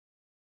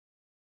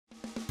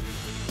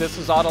This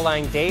is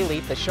Autoline Daily,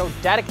 the show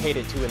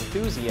dedicated to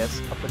enthusiasts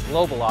of the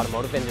global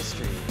automotive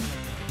industry.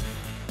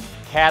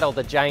 CATL,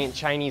 the giant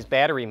Chinese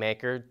battery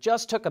maker,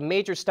 just took a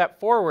major step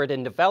forward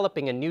in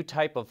developing a new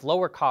type of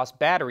lower-cost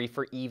battery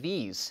for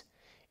EVs.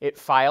 It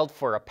filed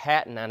for a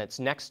patent on its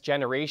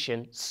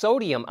next-generation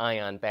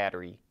sodium-ion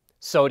battery.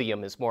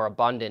 Sodium is more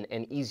abundant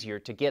and easier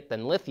to get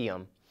than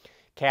lithium.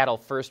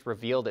 CATL first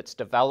revealed its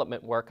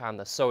development work on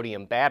the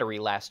sodium battery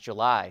last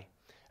July.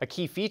 A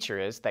key feature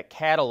is that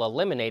CATL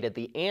eliminated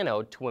the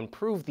anode to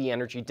improve the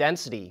energy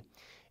density.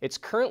 It's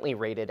currently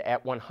rated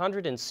at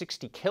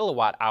 160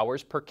 kilowatt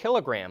hours per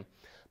kilogram,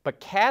 but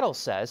CATL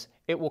says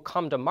it will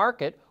come to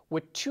market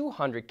with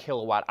 200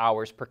 kilowatt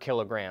hours per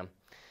kilogram.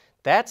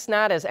 That's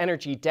not as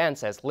energy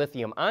dense as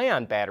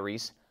lithium-ion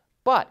batteries,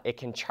 but it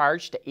can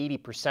charge to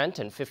 80%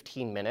 in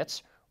 15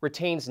 minutes,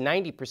 retains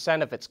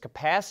 90% of its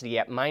capacity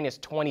at minus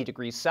 20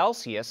 degrees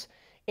Celsius,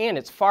 and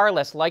it's far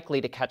less likely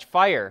to catch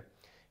fire.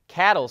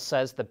 CATL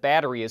says the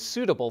battery is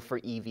suitable for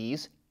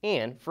EVs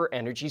and for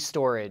energy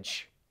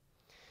storage.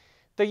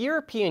 The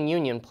European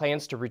Union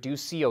plans to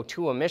reduce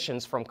CO2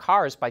 emissions from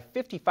cars by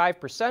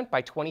 55% by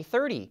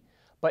 2030,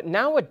 but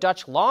now a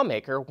Dutch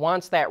lawmaker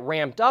wants that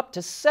ramped up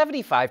to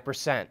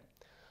 75%.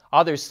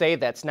 Others say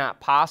that's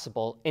not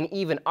possible and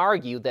even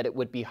argue that it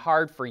would be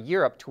hard for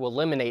Europe to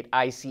eliminate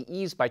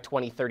ICEs by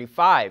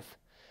 2035.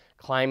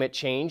 Climate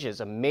change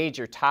is a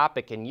major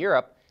topic in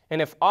Europe,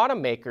 and if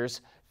automakers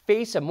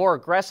face a more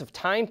aggressive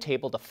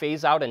timetable to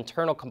phase out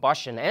internal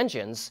combustion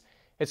engines,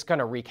 it's going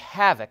to wreak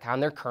havoc on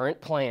their current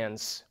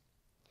plans.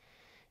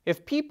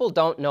 If people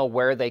don't know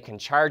where they can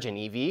charge an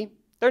EV,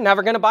 they're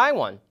never going to buy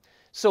one.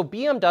 So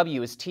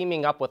BMW is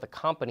teaming up with a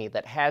company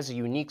that has a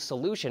unique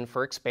solution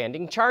for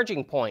expanding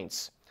charging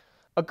points.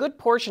 A good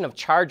portion of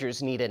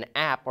chargers need an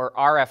app or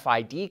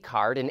RFID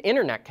card and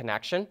internet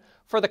connection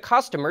for the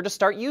customer to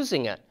start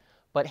using it.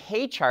 But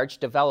HeyCharge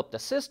developed a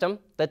system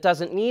that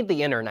doesn't need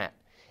the internet.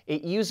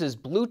 It uses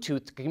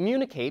Bluetooth to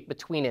communicate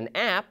between an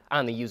app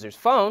on the user's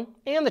phone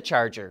and the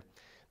charger.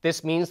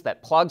 This means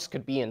that plugs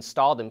could be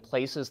installed in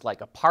places like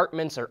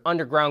apartments or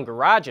underground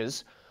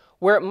garages,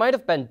 where it might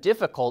have been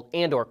difficult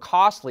and/or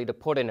costly to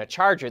put in a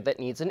charger that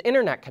needs an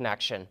internet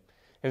connection.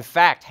 In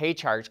fact,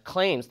 HeyCharge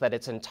claims that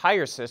its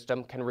entire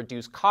system can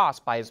reduce costs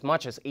by as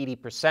much as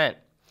 80%.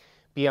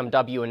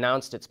 BMW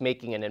announced it's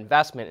making an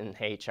investment in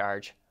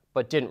HeyCharge,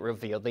 but didn't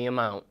reveal the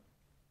amount.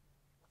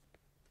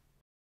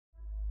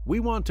 We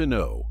want to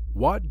know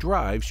what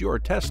drives your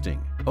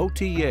testing.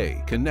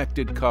 OTA,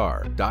 connected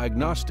car,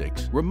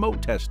 diagnostics,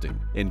 remote testing.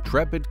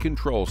 Intrepid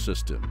Control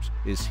Systems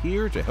is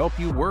here to help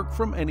you work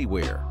from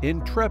anywhere.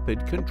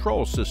 Intrepid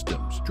Control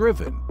Systems,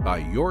 driven by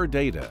your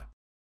data.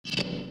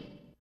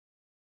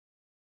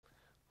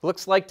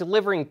 Looks like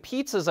delivering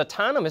pizzas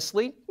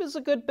autonomously is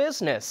a good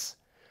business.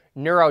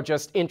 Nuro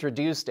just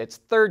introduced its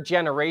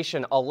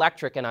third-generation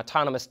electric and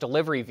autonomous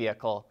delivery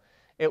vehicle.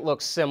 It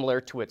looks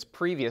similar to its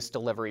previous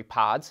delivery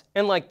pods,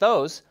 and like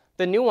those,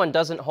 the new one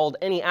doesn't hold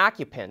any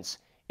occupants.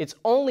 It's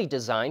only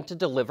designed to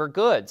deliver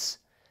goods.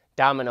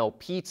 Domino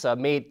Pizza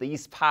made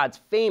these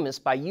pods famous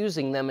by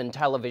using them in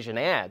television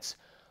ads.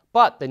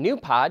 But the new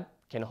pod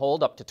can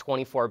hold up to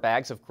 24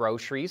 bags of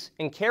groceries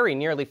and carry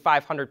nearly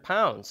 500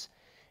 pounds.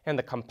 And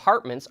the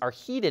compartments are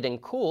heated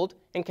and cooled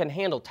and can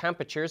handle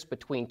temperatures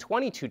between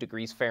 22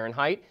 degrees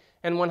Fahrenheit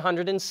and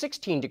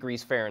 116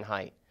 degrees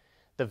Fahrenheit.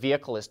 The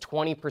vehicle is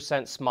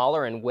 20%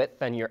 smaller in width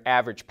than your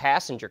average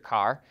passenger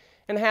car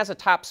and has a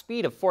top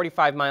speed of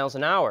 45 miles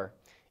an hour.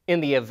 In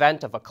the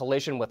event of a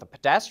collision with a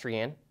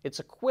pedestrian, it's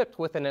equipped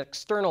with an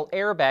external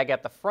airbag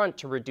at the front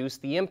to reduce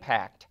the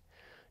impact.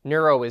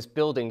 Nuro is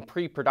building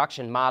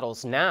pre-production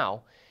models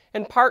now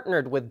and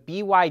partnered with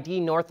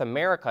BYD North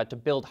America to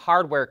build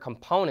hardware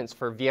components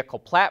for vehicle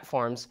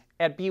platforms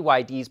at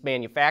BYD's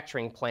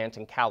manufacturing plant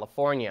in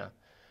California.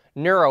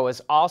 Nuro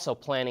is also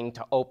planning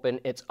to open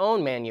its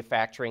own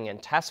manufacturing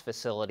and test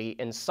facility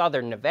in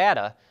southern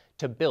Nevada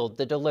to build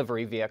the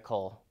delivery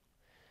vehicle.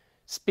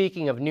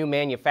 Speaking of new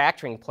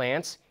manufacturing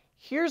plants,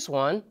 here's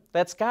one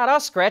that's got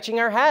us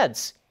scratching our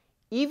heads.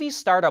 EV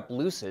startup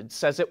Lucid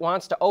says it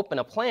wants to open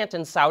a plant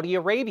in Saudi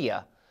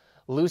Arabia.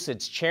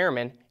 Lucid's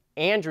chairman,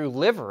 Andrew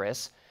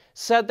Liveris,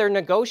 said they're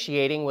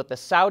negotiating with the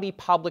Saudi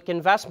Public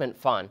Investment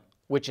Fund,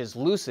 which is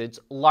Lucid's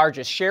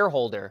largest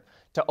shareholder,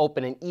 to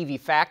open an EV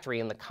factory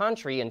in the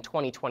country in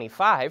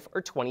 2025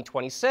 or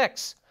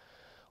 2026.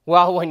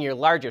 Well, when your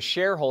largest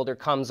shareholder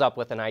comes up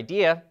with an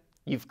idea,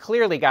 you've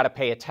clearly got to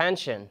pay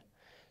attention.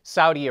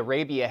 Saudi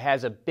Arabia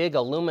has a big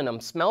aluminum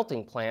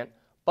smelting plant,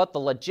 but the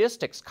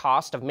logistics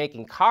cost of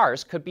making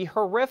cars could be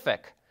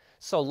horrific.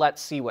 So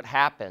let's see what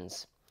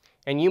happens.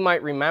 And you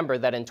might remember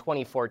that in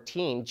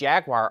 2014,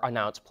 Jaguar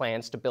announced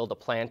plans to build a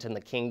plant in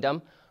the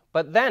kingdom,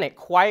 but then it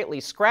quietly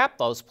scrapped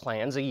those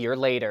plans a year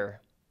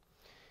later.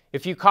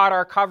 If you caught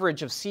our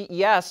coverage of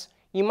CES,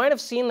 you might have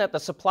seen that the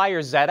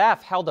supplier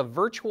ZF held a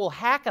virtual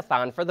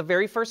hackathon for the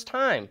very first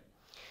time.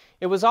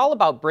 It was all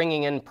about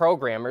bringing in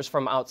programmers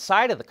from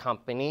outside of the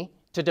company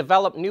to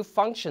develop new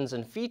functions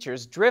and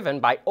features driven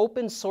by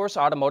open source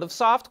automotive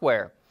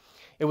software.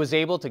 It was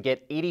able to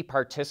get 80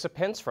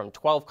 participants from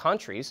 12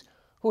 countries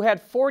who had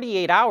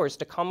 48 hours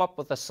to come up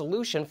with a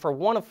solution for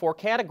one of 4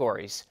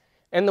 categories.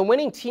 And the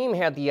winning team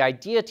had the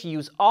idea to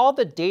use all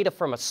the data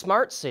from a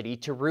smart city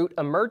to route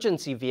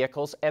emergency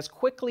vehicles as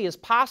quickly as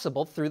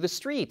possible through the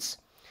streets.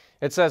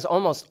 It says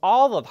almost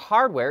all of the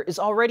hardware is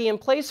already in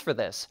place for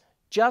this,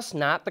 just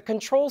not the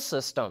control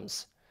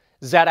systems.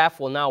 ZF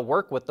will now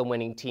work with the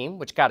winning team,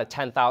 which got a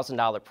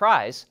 $10,000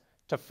 prize,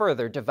 to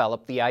further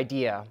develop the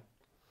idea.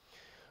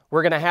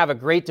 We're going to have a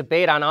great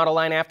debate on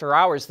Autoline After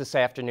Hours this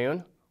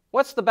afternoon.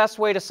 What's the best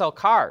way to sell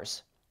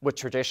cars? With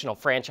traditional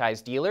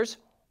franchise dealers,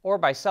 or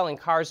by selling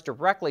cars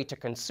directly to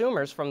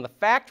consumers from the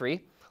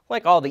factory,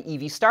 like all the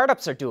EV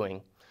startups are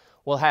doing?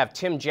 We'll have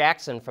Tim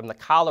Jackson from the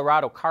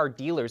Colorado Car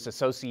Dealers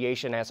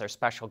Association as our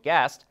special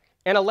guest,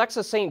 and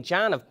Alexa St.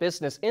 John of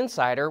Business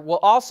Insider will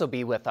also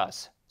be with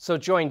us. So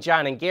join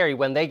John and Gary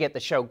when they get the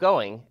show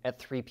going at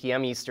 3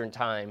 p.m. Eastern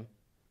Time.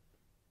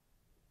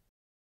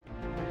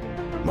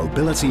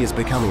 Mobility is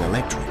becoming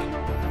electric,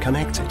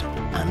 connected,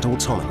 and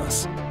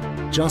autonomous,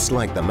 just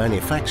like the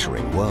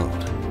manufacturing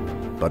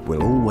world. But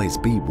will always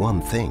be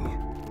one thing: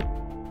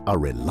 a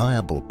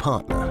reliable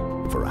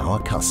partner for our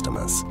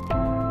customers.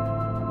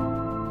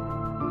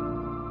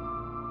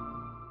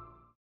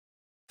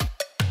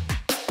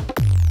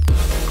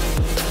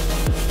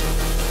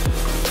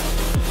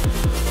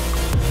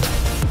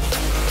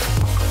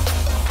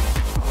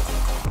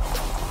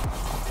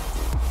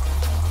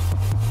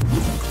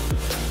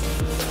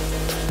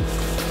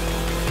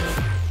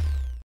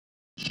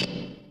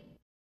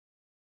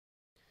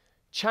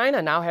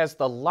 China now has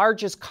the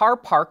largest car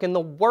park in the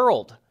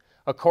world.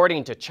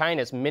 According to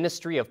China's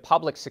Ministry of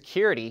Public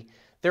Security,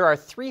 there are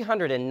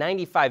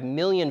 395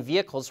 million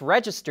vehicles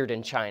registered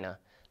in China.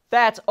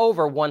 That's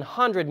over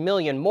 100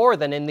 million more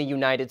than in the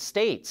United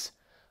States.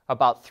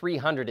 About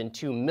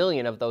 302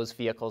 million of those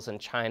vehicles in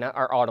China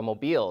are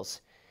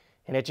automobiles.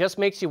 And it just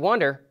makes you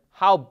wonder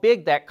how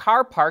big that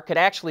car park could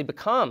actually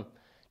become.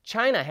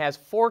 China has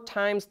 4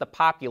 times the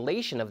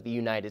population of the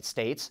United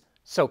States,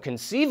 so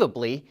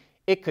conceivably,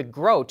 it could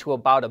grow to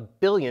about 1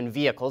 billion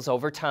vehicles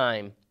over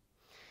time.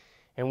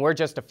 And we're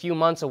just a few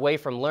months away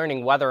from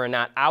learning whether or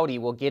not Audi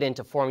will get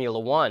into Formula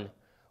One.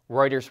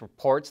 Reuters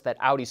reports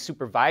that Audi's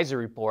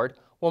supervisory board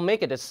will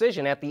make a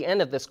decision at the end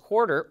of this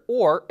quarter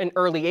or in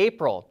early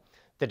April.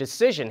 The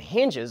decision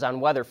hinges on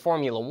whether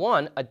Formula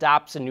One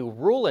adopts a new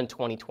rule in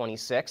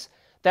 2026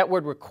 that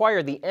would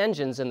require the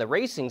engines in the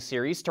racing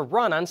series to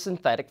run on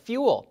synthetic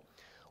fuel.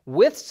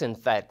 With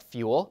synthetic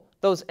fuel,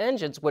 those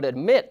engines would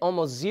emit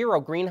almost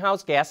 0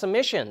 greenhouse gas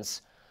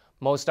emissions.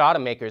 Most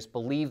automakers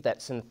believe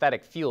that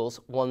synthetic fuels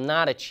will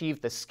not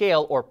achieve the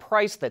scale or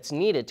price that's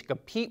needed to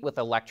compete with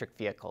electric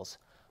vehicles.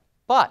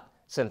 But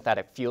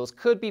synthetic fuels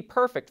could be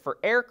perfect for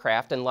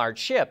aircraft and large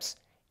ships,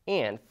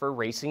 and for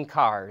racing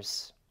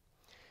cars.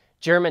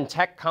 German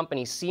tech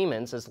company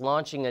Siemens is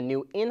launching a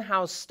new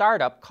in-house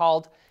startup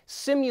called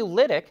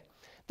Simulytic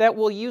that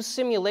will use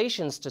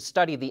simulations to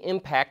study the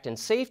impact and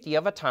safety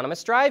of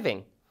autonomous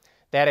driving.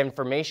 That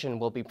information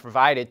will be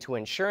provided to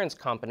insurance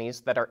companies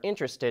that are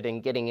interested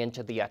in getting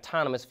into the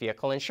autonomous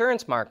vehicle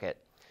insurance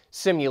market.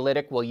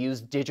 Simulytic will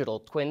use digital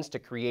twins to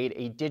create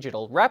a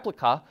digital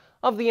replica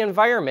of the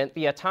environment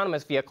the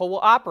autonomous vehicle will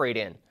operate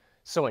in,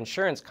 so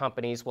insurance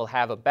companies will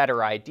have a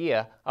better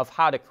idea of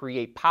how to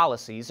create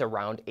policies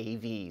around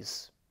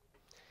AVs.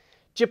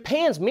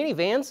 Japan's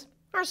minivans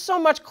are so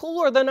much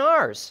cooler than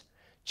ours.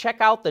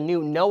 Check out the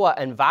new Noah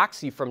and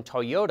Voxy from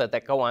Toyota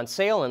that go on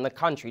sale in the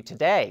country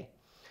today.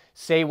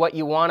 Say what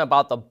you want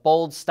about the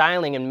bold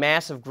styling and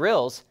massive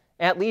grills,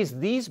 at least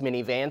these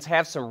minivans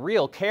have some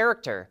real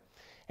character.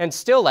 And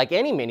still, like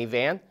any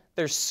minivan,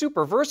 they're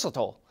super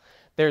versatile.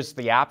 There's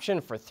the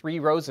option for 3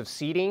 rows of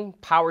seating,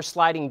 power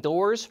sliding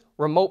doors,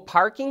 remote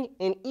parking,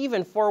 and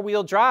even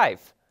 4-wheel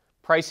drive.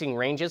 Pricing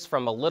ranges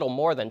from a little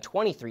more than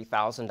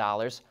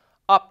 $23,000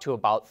 up to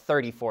about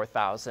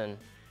 $34,000.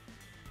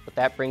 But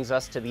that brings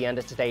us to the end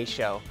of today's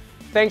show.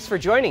 Thanks for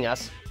joining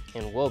us,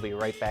 and we'll be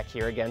right back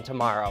here again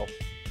tomorrow.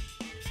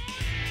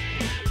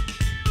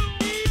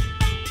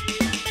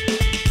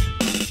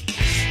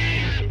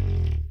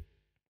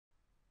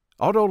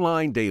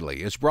 Autoline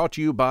Daily is brought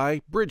to you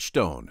by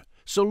Bridgestone,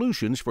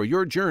 solutions for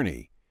your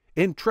journey.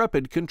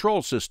 Intrepid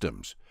Control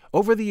Systems,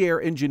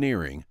 over-the-air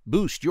engineering,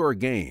 boost your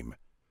game.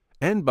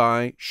 And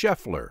by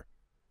Scheffler,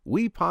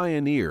 we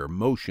pioneer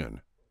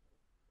motion.